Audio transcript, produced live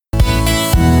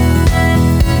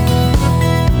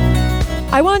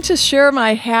I want to share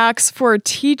my hacks for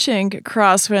teaching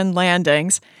crosswind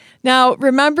landings. Now,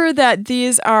 remember that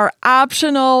these are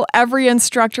optional. Every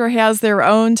instructor has their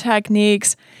own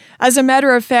techniques. As a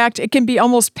matter of fact, it can be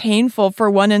almost painful for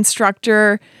one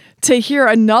instructor to hear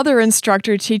another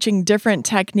instructor teaching different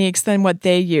techniques than what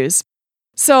they use.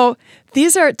 So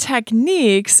these are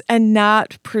techniques and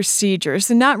not procedures,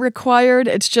 and not required.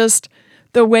 It's just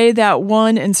the way that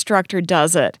one instructor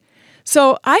does it.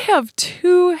 So I have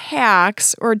 2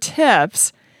 hacks or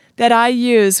tips that I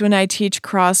use when I teach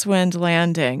crosswind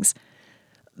landings.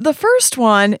 The first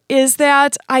one is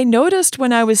that I noticed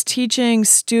when I was teaching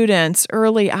students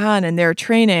early on in their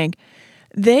training,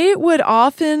 they would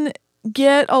often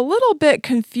get a little bit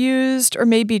confused or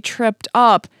maybe tripped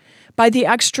up by the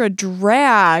extra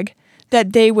drag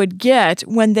that they would get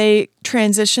when they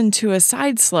transitioned to a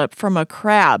side slip from a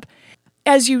crab.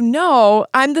 As you know,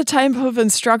 I'm the type of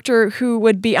instructor who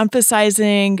would be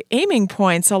emphasizing aiming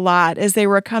points a lot as they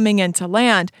were coming into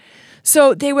land.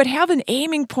 So they would have an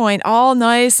aiming point all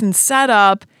nice and set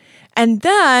up, and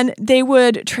then they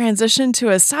would transition to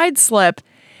a side slip,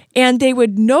 and they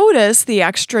would notice the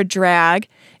extra drag,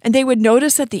 and they would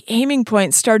notice that the aiming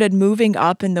point started moving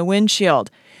up in the windshield.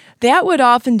 That would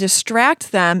often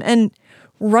distract them, and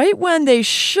right when they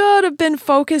should have been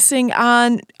focusing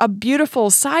on a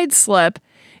beautiful side slip,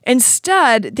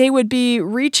 instead they would be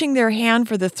reaching their hand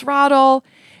for the throttle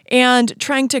and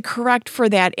trying to correct for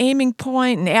that aiming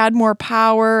point and add more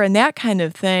power and that kind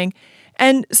of thing.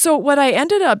 And so what I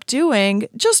ended up doing,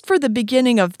 just for the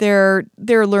beginning of their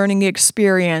learning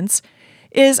experience,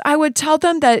 is I would tell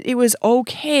them that it was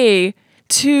okay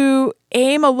to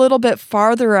aim a little bit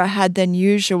farther ahead than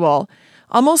usual,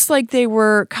 almost like they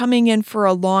were coming in for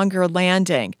a longer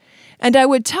landing. And I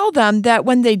would tell them that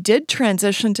when they did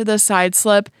transition to the side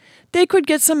slip, they could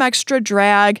get some extra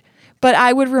drag, but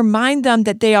I would remind them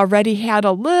that they already had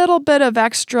a little bit of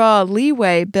extra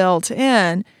leeway built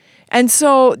in. And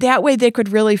so that way they could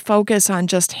really focus on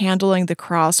just handling the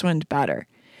crosswind better.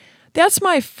 That's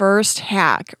my first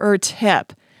hack or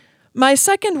tip. My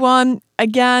second one,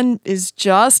 again, is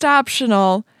just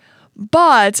optional,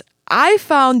 but I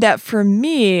found that for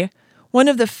me, one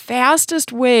of the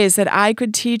fastest ways that I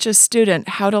could teach a student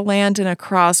how to land in a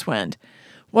crosswind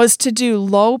was to do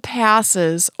low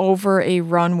passes over a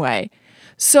runway.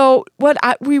 So what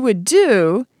we would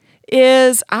do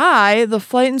is I, the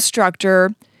flight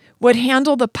instructor, would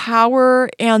handle the power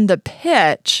and the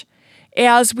pitch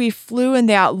as we flew in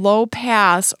that low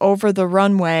pass over the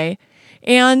runway.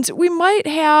 And we might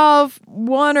have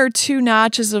 1 or 2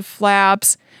 notches of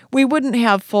flaps. We wouldn't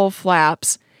have full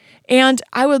flaps. And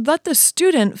I would let the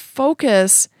student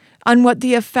focus on what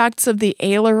the effects of the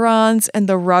ailerons and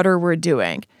the rudder were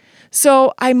doing.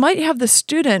 So I might have the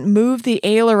student move the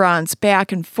ailerons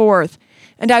back and forth,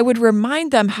 and I would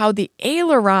remind them how the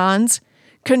ailerons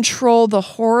control the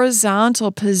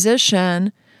horizontal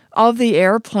position of the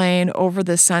airplane over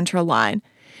the center line.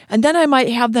 And then I might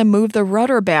have them move the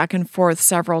rudder back and forth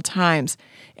several times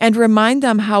and remind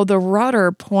them how the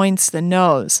rudder points the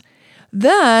nose.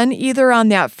 Then, either on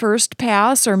that first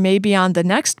pass or maybe on the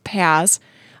next pass,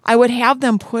 I would have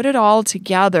them put it all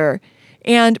together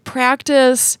and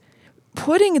practice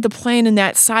putting the plane in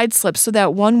that side slip so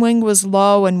that one wing was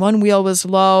low and one wheel was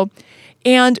low.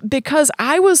 And because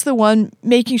I was the one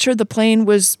making sure the plane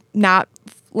was not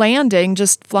landing,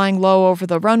 just flying low over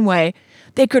the runway,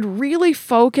 they could really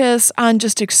focus on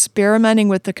just experimenting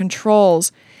with the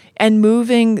controls and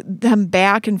moving them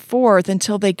back and forth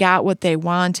until they got what they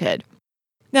wanted.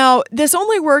 Now, this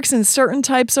only works in certain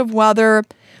types of weather.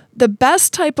 The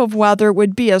best type of weather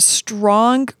would be a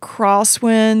strong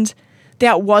crosswind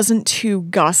that wasn't too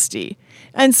gusty.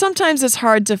 And sometimes it's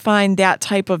hard to find that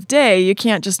type of day. You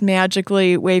can't just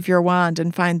magically wave your wand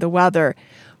and find the weather.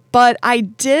 But I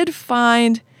did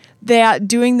find that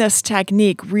doing this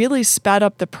technique really sped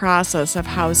up the process of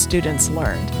how students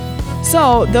learned.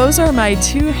 So those are my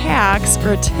 2 hacks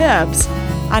or tips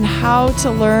on how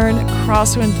to learn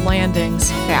crosswind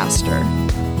landings faster.